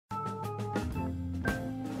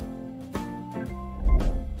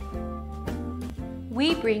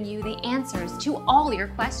we bring you the answers to all your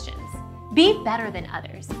questions. Be better than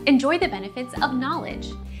others. Enjoy the benefits of knowledge.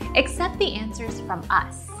 Accept the answers from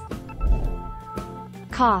us.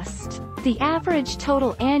 Cost. The average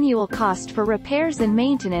total annual cost for repairs and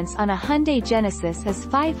maintenance on a Hyundai Genesis is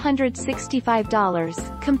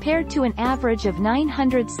 $565, compared to an average of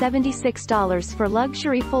 $976 for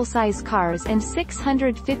luxury full-size cars and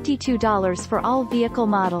 $652 for all vehicle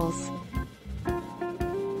models.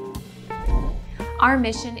 Our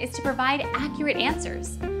mission is to provide accurate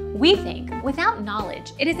answers. We think without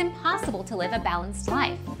knowledge, it is impossible to live a balanced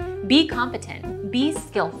life. Be competent, be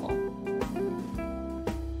skillful.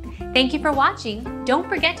 Thank you for watching. Don't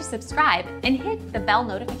forget to subscribe and hit the bell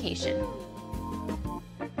notification.